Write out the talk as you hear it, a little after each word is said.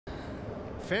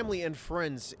Family and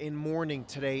friends in mourning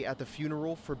today at the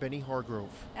funeral for Benny Hargrove.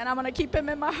 And I'm going to keep him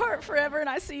in my heart forever, and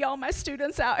I see all my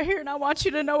students out here, and I want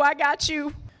you to know I got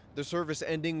you. The service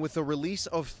ending with the release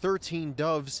of 13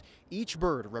 doves, each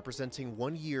bird representing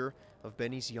 1 year of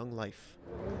Benny's young life.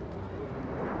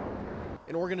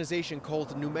 An organization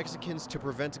called New Mexicans to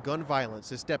Prevent Gun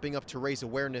Violence is stepping up to raise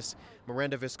awareness.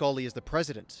 Miranda Viscali is the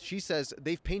president. She says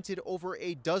they've painted over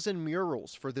a dozen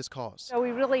murals for this cause. So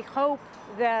we really hope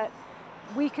that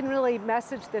we can really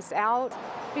message this out,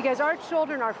 because our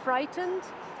children are frightened,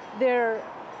 they're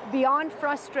beyond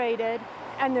frustrated,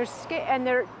 and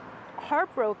they're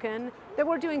heartbroken that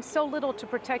we're doing so little to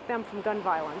protect them from gun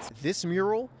violence. This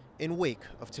mural in wake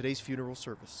of today's funeral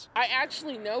service. I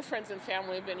actually know friends and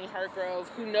family of Benny Hargrove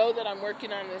who know that I'm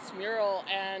working on this mural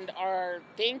and are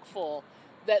thankful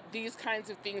that these kinds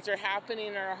of things are happening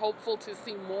and are hopeful to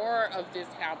see more of this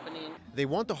happening. They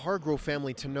want the Hargrove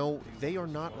family to know they are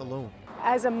not alone.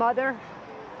 As a mother,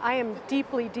 I am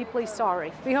deeply, deeply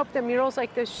sorry. We hope that murals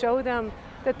like this show them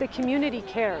that the community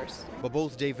cares. But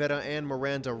both Davetta and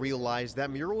Miranda realize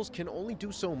that murals can only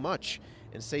do so much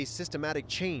and say systematic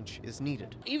change is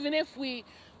needed. Even if we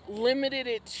limited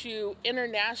it to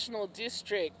international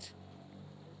district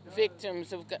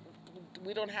victims of gun,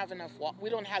 we don't have enough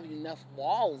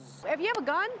walls. If you have a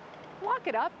gun, lock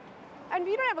it up. And if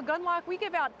you don't have a gun lock, we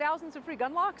give out thousands of free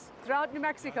gun locks throughout New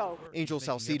Mexico. Angel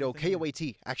Salcido,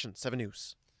 KOAT, Action 7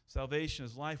 News. Salvation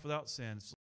is life without sin.